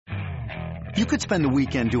You could spend the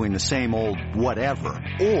weekend doing the same old whatever,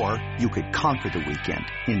 or you could conquer the weekend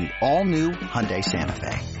in the all-new Hyundai Santa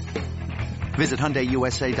Fe. Visit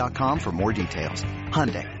HyundaiUSA.com for more details.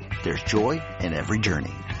 Hyundai, there's joy in every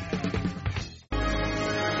journey.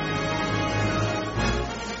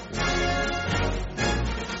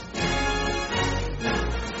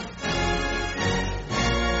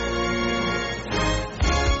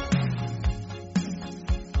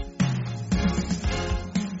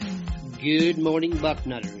 Good morning,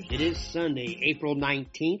 Bucknutters. It is Sunday, April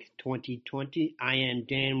 19th, 2020. I am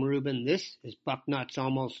Dan Rubin. This is Bucknuts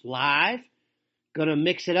Almost Live. Gonna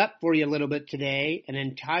mix it up for you a little bit today. An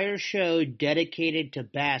entire show dedicated to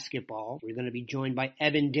basketball. We're gonna be joined by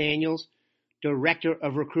Evan Daniels, Director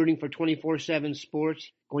of Recruiting for 24/7 Sports,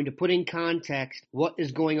 going to put in context what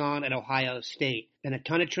is going on at Ohio State. Been a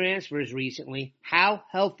ton of transfers recently. How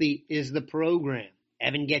healthy is the program?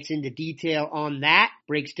 Evan gets into detail on that,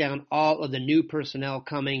 breaks down all of the new personnel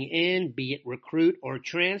coming in, be it recruit or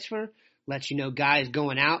transfer, lets you know guys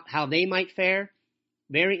going out, how they might fare.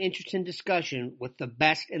 Very interesting discussion with the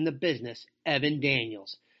best in the business, Evan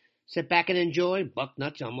Daniels. Sit back and enjoy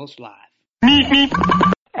Bucknuts Almost Live.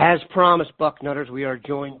 As promised, Bucknutters, we are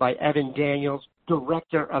joined by Evan Daniels,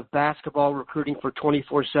 Director of Basketball Recruiting for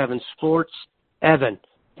 24/7 Sports. Evan,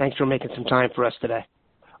 thanks for making some time for us today.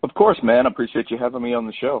 Of course, man. I appreciate you having me on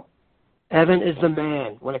the show. Evan is the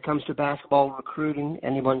man when it comes to basketball recruiting.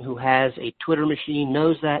 Anyone who has a Twitter machine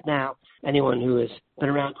knows that now. Anyone who has been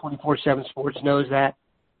around 24/7 Sports knows that.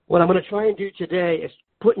 What I'm going to try and do today is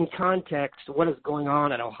put in context what is going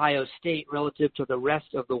on at Ohio State relative to the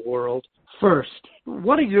rest of the world. First,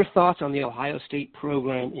 what are your thoughts on the Ohio State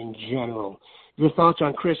program in general? Your thoughts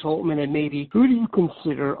on Chris Holtmann, and maybe who do you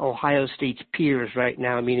consider Ohio State's peers right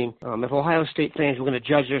now? Meaning, if Ohio State fans were going to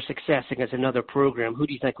judge their success against another program, who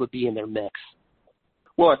do you think would be in their mix?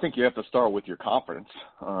 Well, I think you have to start with your conference.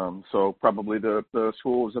 So probably the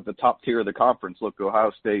schools at the top tier of the conference. Look,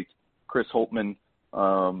 Ohio State, Chris Holtmann,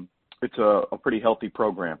 it's a pretty healthy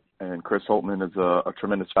program. And Chris Holtmann is a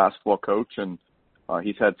tremendous basketball coach, and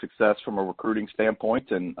he's had success from a recruiting standpoint.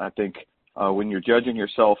 And I think when you're judging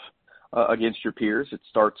yourself against your peers, it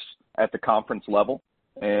starts at the conference level.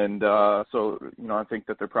 And so, I think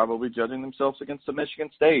that they're probably judging themselves against the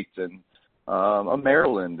Michigan State and a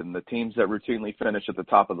Maryland and the teams that routinely finish at the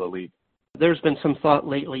top of the league. There's been some thought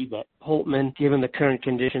lately that Holtmann, given the current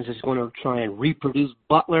conditions, is going to try and reproduce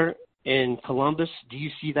Butler in Columbus. Do you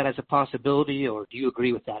see that as a possibility, or do you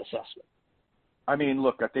agree with that assessment? I mean,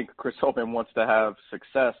 look, I think Chris Holtmann wants to have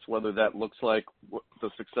success, whether that looks like what the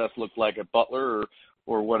success looked like at Butler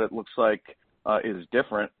or what it looks like is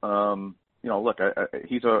different. Look,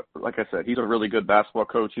 he's like I said, he's a really good basketball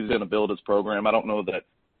coach. He's going to build his program. I don't know that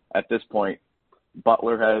at this point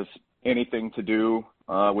Butler has anything to do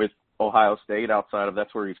with Ohio State outside of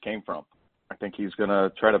that's where he's came from. I think he's going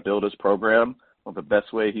to try to build his program the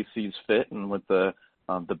best way he sees fit, and with the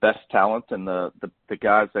best talent and the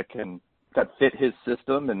guys that fit his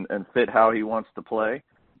system and fit how he wants to play.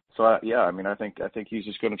 So I think he's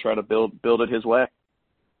just going to try to build it his way.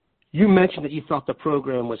 You mentioned that you thought the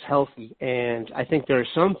program was healthy, and I think there are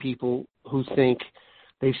some people who think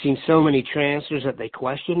they've seen so many transfers that they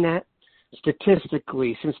question that.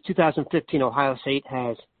 Statistically, since 2015, Ohio State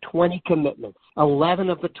has 20 commitments. 11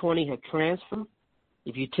 of the 20 have transferred.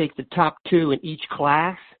 If you take the top 2 in each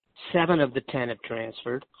class, 7 of the 10 have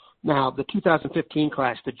transferred. Now, the 2015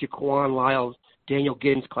 class, the Jaquan Lyles, Daniel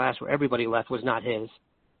Giddens class, where everybody left, was not his.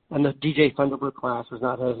 And the DJ Thunderbird class was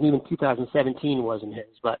not his. And even 2017 wasn't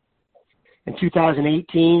his. But in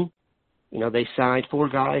 2018, they signed 4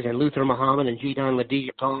 guys, and Luther Muhammad and Jidon Ladie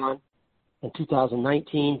are gone. In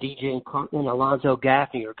 2019, DJ Cartman, Alonzo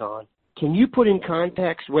Gaffney are gone. Can you put in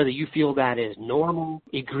context whether you feel that is normal,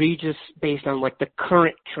 egregious, based on the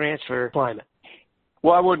current transfer climate?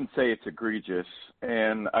 Well, I wouldn't say it's egregious,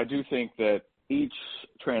 and I do think that each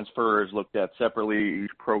transfer is looked at separately.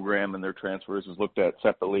 Each program and their transfers is looked at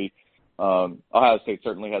separately. Ohio State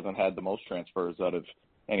certainly hasn't had the most transfers out of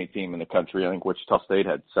any team in the country. I think Wichita State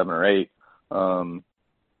had 7 or 8.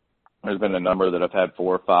 There's been a number that have had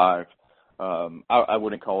 4 or 5. I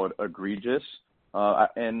wouldn't call it egregious.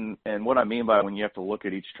 And what I mean by when you have to look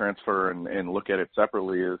at each transfer and look at it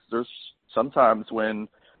separately is there's sometimes when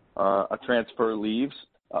a transfer leaves,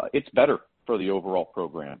 it's better for the overall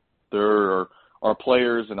program. There are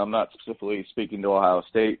players, and I'm not specifically speaking to Ohio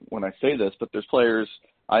State when I say this, but there's players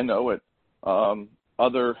I know at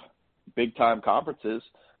other big-time conferences,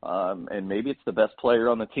 and maybe it's the best player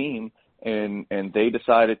on the team, and they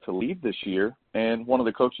decided to leave this year, and one of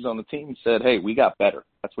the coaches on the team said, hey, we got better.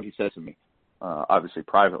 That's what he said to me, obviously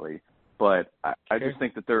privately. But I just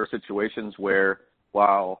think that there are situations where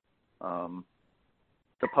while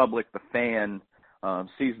the public, the fan,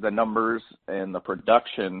 sees the numbers and the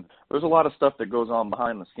production, there's a lot of stuff that goes on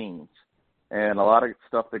behind the scenes, and a lot of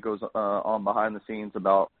stuff that goes on behind the scenes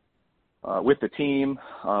about with the team,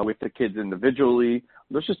 with the kids individually.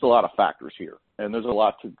 There's just a lot of factors here, and there's a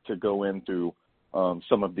lot to go into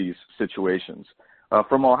some of these situations.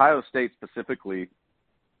 From Ohio State specifically,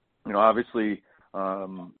 obviously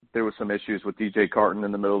there was some issues with DJ Carton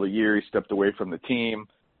in the middle of the year. He stepped away from the team.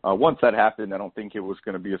 Once that happened, I don't think it was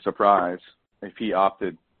going to be a surprise if he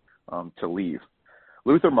opted to leave.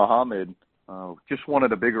 Luther Muhammad just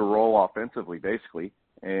wanted a bigger role offensively, basically.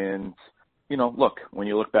 And, look, when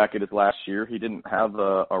you look back at his last year, he didn't have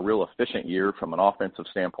a real efficient year from an offensive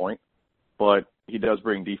standpoint, but he does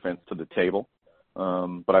bring defense to the table.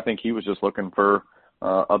 But I think he was just looking for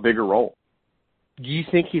a bigger role. Do you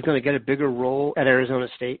think he's going to get a bigger role at Arizona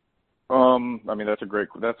State?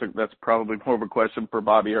 That's probably more of a question for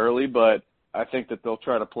Bobby Hurley, but I think that they'll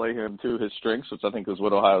try to play him to his strengths, which I think is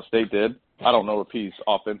what Ohio State did. I don't know if he's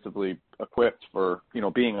offensively equipped for,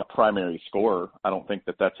 being a primary scorer. I don't think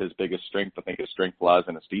that that's his biggest strength. I think his strength lies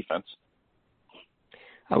in his defense.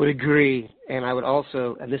 I would agree, and I would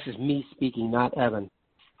also, and this is me speaking, not Evan,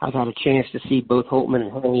 I've had a chance to see both Holtmann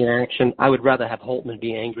and Hurley in action. I would rather have Holtmann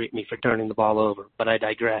be angry at me for turning the ball over, but I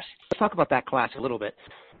digress. Let's talk about that class a little bit.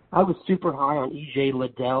 I was super high on E.J.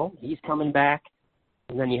 Liddell. He's coming back.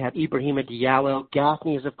 And then you have Ibrahima Diallo.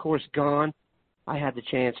 Gaffney is, of course, gone. I had the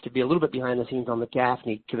chance to be a little bit behind the scenes on the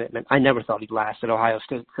Gaffney commitment. I never thought he'd last at Ohio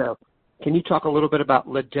State. So can you talk a little bit about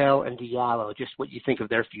Liddell and Diallo, just what you think of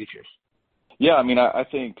their futures? Yeah, I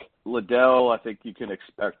think Liddell, you can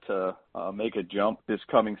expect to make a jump this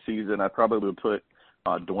coming season. I probably would put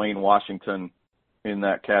Dwayne Washington in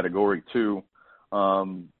that category too.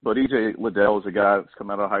 But E.J. Liddell is a guy that's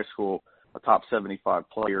come out of high school, a top 75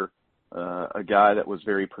 player, a guy that was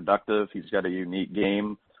very productive. He's got a unique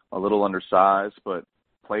game, a little undersized, but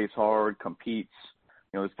plays hard, competes.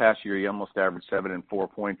 This past year he almost averaged 7 and 4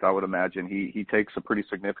 points. I would imagine he takes a pretty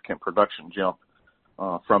significant production jump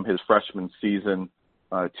from his freshman season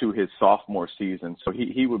to his sophomore season. So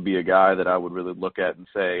he would be a guy that I would really look at and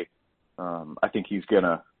say, I think he's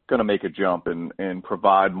gonna make a jump and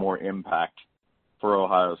provide more impact for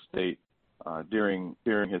Ohio State during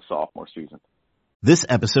his sophomore season. This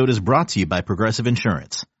episode is brought to you by Progressive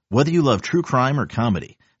Insurance. Whether you love true crime or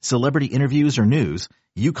comedy, celebrity interviews or news,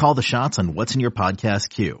 you call the shots on what's in your podcast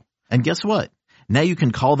queue. And guess what? Now you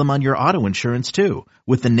can call them on your auto insurance too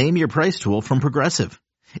with the Name Your Price tool from Progressive.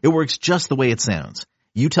 It works just the way it sounds.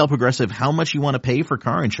 You tell Progressive how much you want to pay for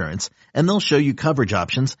car insurance, and they'll show you coverage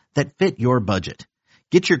options that fit your budget.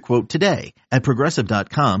 Get your quote today at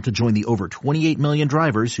Progressive.com to join the over 28 million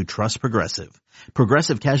drivers who trust Progressive.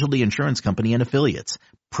 Progressive Casualty Insurance Company and Affiliates.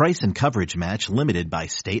 Price and coverage match limited by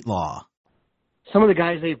state law. Some of the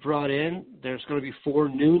guys they've brought in, there's going to be 4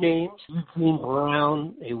 new names. Eugene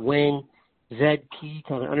Brown, a wing. Zed Key,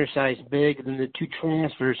 kind of undersized big. And then the 2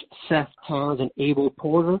 transfers, Seth Towns and Abel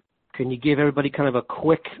Porter. Can you give everybody kind of a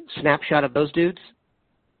quick snapshot of those dudes?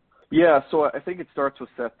 Yeah, so I think it starts with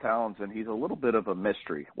Seth Towns, and he's a little bit of a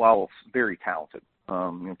mystery, while very talented.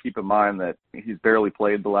 Keep in mind that he's barely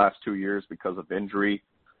played the last 2 years because of injury.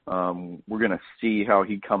 We're going to see how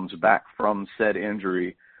he comes back from said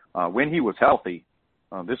injury. When he was healthy,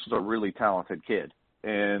 this was a really talented kid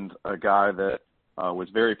and a guy that was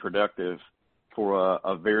very productive for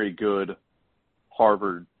a very good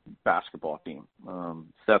Harvard basketball team.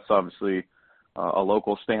 Seth's obviously a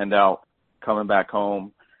local standout coming back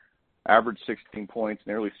home. Averaged 16 points,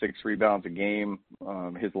 nearly 6 rebounds a game.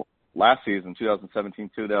 His last season,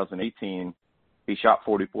 2017-2018, he shot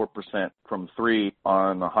 44% from 3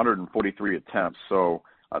 on 143 attempts. So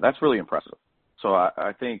that's really impressive. So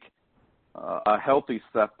I think a healthy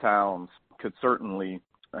Seth Towns could certainly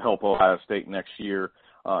help Ohio State next year.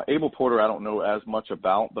 Abel Porter I don't know as much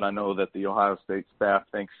about, but I know that the Ohio State staff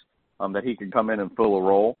thinks that he can come in and fill a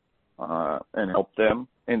role and help them.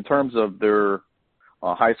 In terms of their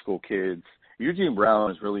high school kids, Eugene Brown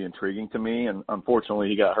is really intriguing to me, and unfortunately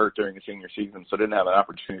he got hurt during his senior season, so didn't have an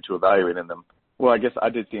opportunity to evaluate in them. Well, I guess I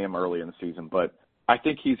did see him early in the season, but I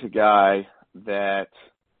think he's a guy that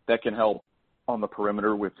can help on the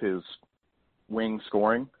perimeter with his wing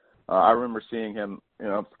scoring. I remember seeing him,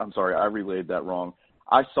 I'm sorry, I relayed that wrong.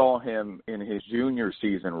 I saw him in his junior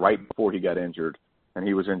season right before he got injured, and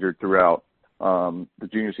he was injured throughout the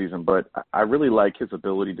junior season, but I really like his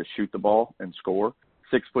ability to shoot the ball and score.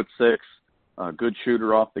 6'6", good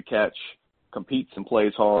shooter off the catch, competes and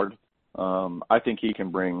plays hard. I think he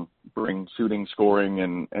can bring shooting, scoring,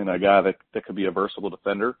 and a guy that could be a versatile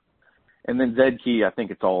defender. And then Zed Key, I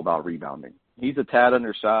think it's all about rebounding. He's a tad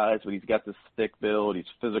undersized, but he's got this thick build. He's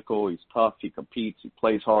physical. He's tough. He competes. He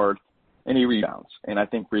plays hard, and he rebounds. And I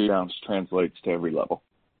think rebounds translates to every level.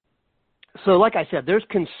 So like I said, there's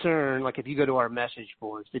concern, like if you go to our message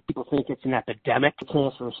boards, that people think it's an epidemic, the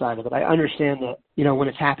transfer side of it. I understand that, when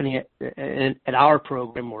it's happening at our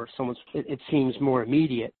program or someone's, it seems more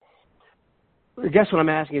immediate. I guess what I'm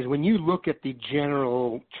asking is, when you look at the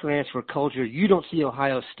general transfer culture, you don't see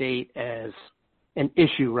Ohio State as an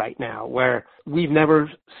issue right now, where we've never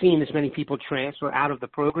seen this many people transfer out of the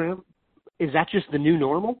program. Is that just the new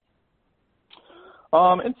normal?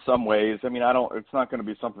 In some ways. I mean, it's not going to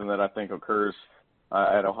be something that I think occurs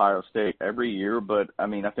at Ohio State every year, but I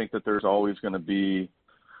mean, I think that there's always going to be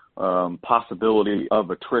possibility of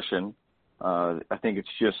attrition. I think it's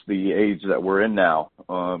just the age that we're in now.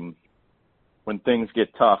 When things get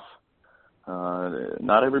tough,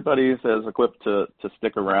 not everybody is as equipped to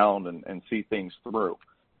stick around and see things through.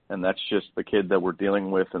 And that's just the kid that we're dealing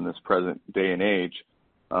with in this present day and age.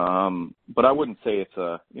 But I wouldn't say it's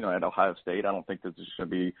at Ohio State, I don't think that there's going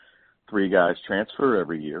to be 3 guys transfer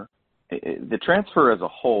every year. The transfer as a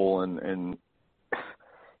whole, and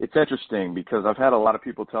it's interesting because I've had a lot of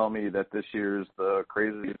people tell me that this year's the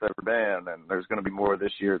craziest it's ever been, and there's going to be more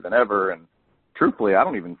this year than ever. And truthfully, I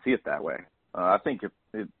don't even see it that way. I think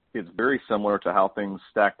it's very similar to how things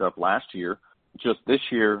stacked up last year. Just this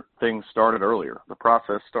year, things started earlier. The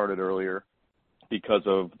process started earlier because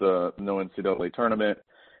of the no NCAA tournament.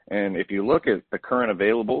 And if you look at the current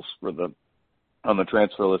availables on the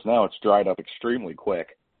transfer list now, it's dried up extremely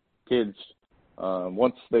quick. Kids,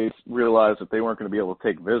 once they realized that they weren't going to be able to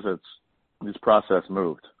take visits, this process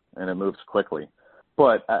moved, and it moves quickly.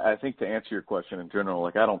 But I think to answer your question in general,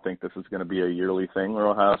 I don't think this is going to be a yearly thing where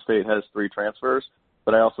Ohio State has 3 transfers,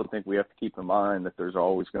 but I also think we have to keep in mind that there's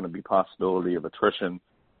always going to be possibility of attrition,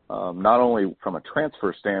 not only from a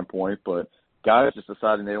transfer standpoint, but guys just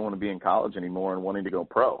deciding they don't want to be in college anymore and wanting to go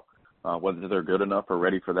pro, whether they're good enough or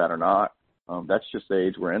ready for that or not. That's just the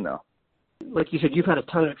age we're in now. Like you said, you've had a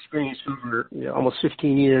ton of experience over almost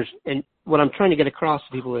 15 years, and what I'm trying to get across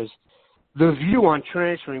to people is the view on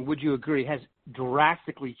transferring, would you agree, has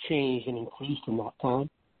drastically changed and increased in that time?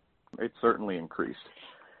 It's certainly increased.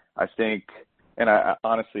 I think, and I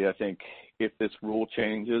honestly think if this rule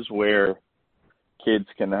changes where kids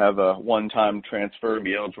can have a one-time transfer and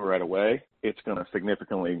be eligible right away, it's going to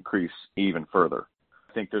significantly increase even further.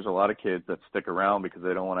 I think there's a lot of kids that stick around because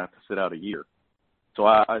they don't want to have to sit out a year. So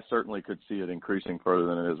I certainly could see it increasing further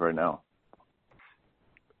than it is right now.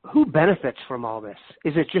 Who benefits from all this?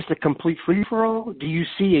 Is it just a complete free-for-all? Do you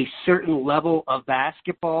see a certain level of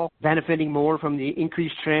basketball benefiting more from the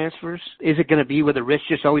increased transfers? Is it going to be where the rich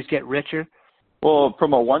just always get richer? Well,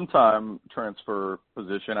 from a one-time transfer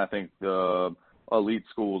position, I think the elite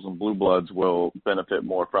schools and blue bloods will benefit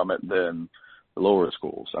more from it than the lower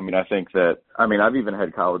schools. I mean, I've even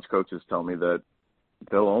had college coaches tell me that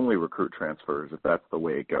they'll only recruit transfers if that's the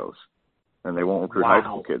way it goes, and they won't recruit high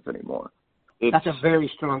school kids anymore. That's a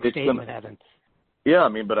very strong statement, Evan. Yeah,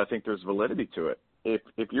 but I think there's validity to it.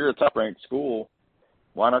 If you're a top-ranked school,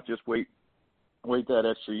 why not just wait that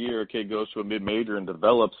extra year? A kid goes to a mid-major and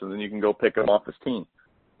develops, and then you can go pick him off his team.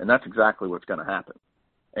 And that's exactly what's going to happen.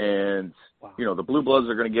 And, the blue bloods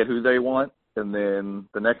are going to get who they want, and then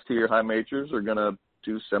the next tier high majors are going to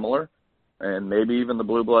do similar. And maybe even the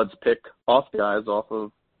blue bloods pick off guys off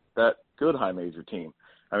of that good high major team.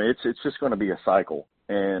 I mean, it's just going to be a cycle.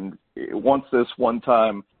 And once this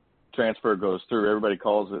one-time transfer goes through, everybody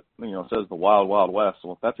calls it, says the wild, wild west.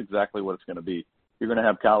 Well, that's exactly what it's going to be. You're going to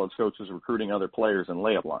have college coaches recruiting other players in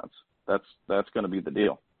layup lines. That's going to be the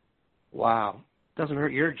deal. Wow. Doesn't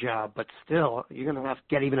hurt your job, but still, you're going to have to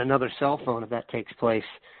get even another cell phone if that takes place.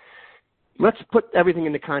 Let's put everything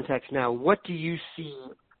into context now. What do you see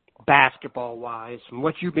basketball-wise from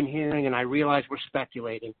what you've been hearing, and I realize we're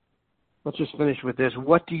speculating. Let's just finish with this.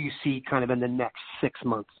 What do you see kind of in the next 6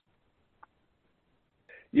 months?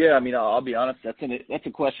 Yeah, I'll be honest. That's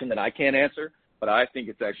a question that I can't answer, but I think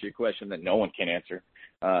it's actually a question that no one can answer.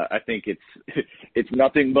 I think it's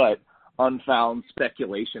nothing but unfound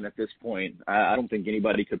speculation at this point. I don't think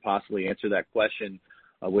anybody could possibly answer that question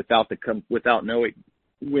without knowing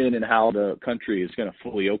when and how the country is going to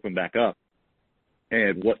fully open back up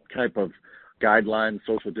and what type of guidelines,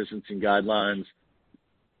 social distancing guidelines,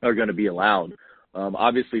 are going to be allowed.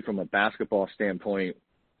 Obviously, from a basketball standpoint,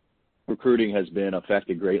 recruiting has been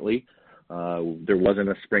affected greatly. There wasn't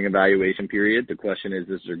a spring evaluation period. The question is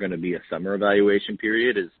there going to be a summer evaluation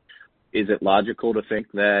period? Is it logical to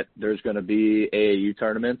think that there's going to be AAU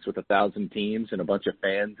tournaments with 1,000 teams and a bunch of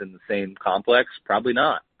fans in the same complex? Probably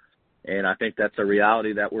not. And I think that's a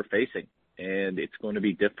reality that we're facing. And it's going to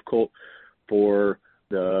be difficult for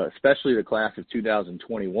especially the class of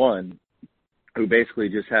 2021, who basically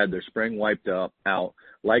just had their spring wiped out,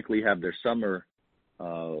 likely have their summer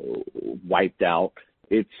wiped out.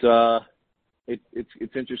 It's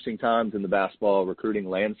interesting times in the basketball recruiting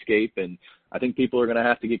landscape, and I think people are going to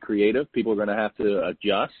have to get creative. People are going to have to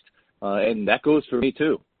adjust, and that goes for me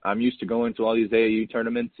too. I'm used to going to all these AAU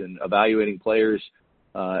tournaments and evaluating players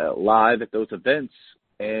live at those events,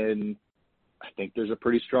 and I think there's a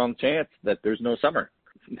pretty strong chance that there's no summer.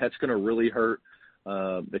 That's going to really hurt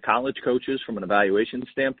the college coaches from an evaluation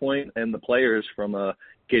standpoint and the players from a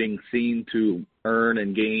getting seen to earn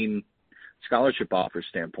and gain scholarship offer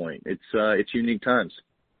standpoint. It's unique times.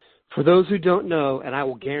 For those who don't know, and I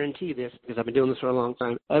will guarantee this because I've been doing this for a long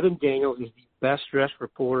time, Evan Daniels is the best dressed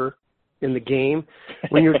reporter in the game.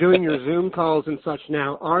 When you're doing your Zoom calls and such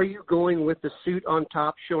now, are you going with the suit on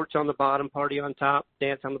top, shorts on the bottom, party on top,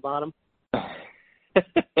 dance on the bottom?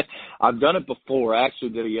 I've done it before. I actually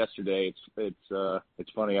did it yesterday. It's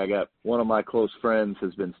funny. I got one of my close friends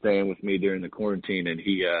has been staying with me during the quarantine, and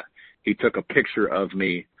he took a picture of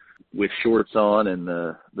me with shorts on and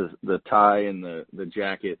the tie and the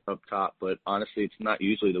jacket up top. But honestly, it's not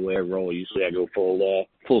usually the way I roll. Usually I go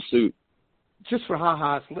full suit. Just for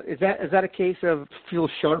ha-has, is that a case of feel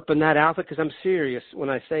sharp in that outfit? Because I'm serious when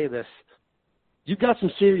I say this. You've got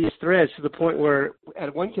some serious threads to the point where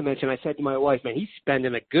at one convention I said to my wife, man, he's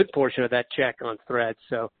spending a good portion of that check on threads.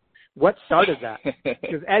 So what started that?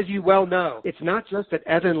 Because as you well know, it's not just that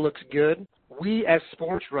Evan looks good. We as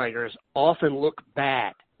sports writers often look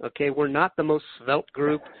bad. Okay, we're not the most svelte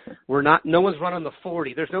group. No one's running the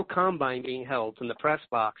 40. There's no combine being held in the press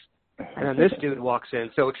box. And then this dude walks in.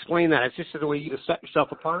 So explain that. It's just the way you set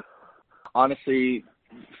yourself apart? Honestly,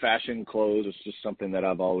 fashion clothes is just something that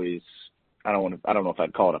I've always – I don't know if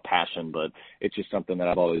I'd call it a passion, but it's just something that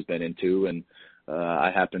I've always been into. And I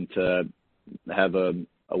happen to have a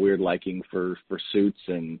weird liking for suits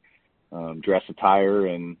and dress attire.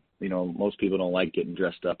 And, you know, most people don't like getting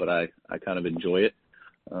dressed up, but I kind of enjoy it.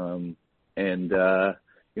 You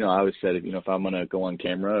know, I always said, you know, if I'm going to go on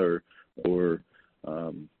camera or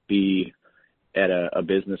be at a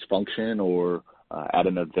business function or at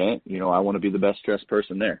an event, you know, I want to be the best dressed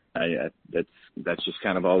person there. That's just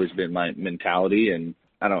kind of always been my mentality, and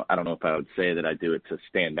I don't know if I would say that I do it to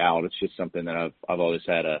stand out. It's just something that I've always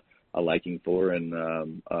had a liking for and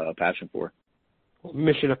a passion for.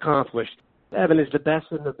 Mission accomplished. Evan is the best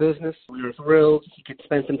in the business. We were thrilled he could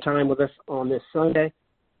spend some time with us on this Sunday.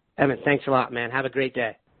 Evan, thanks a lot, man. Have a great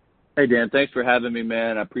day. Hey, Dan, thanks for having me,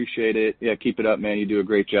 man. I appreciate it. Yeah, keep it up, man. You do a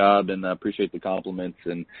great job, and I appreciate the compliments.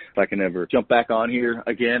 And if I can ever jump back on here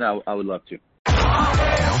again, I would love to.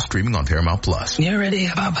 Now streaming on Paramount Plus. You ready,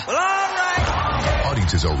 Bob? Well, all right.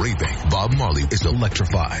 Audiences are raving. Bob Marley is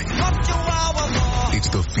electrifying. It's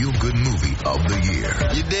the feel-good movie of the year.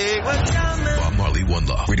 You dig? Bob Marley, One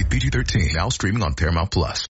Love. Rated PG-13. Now streaming on Paramount Plus.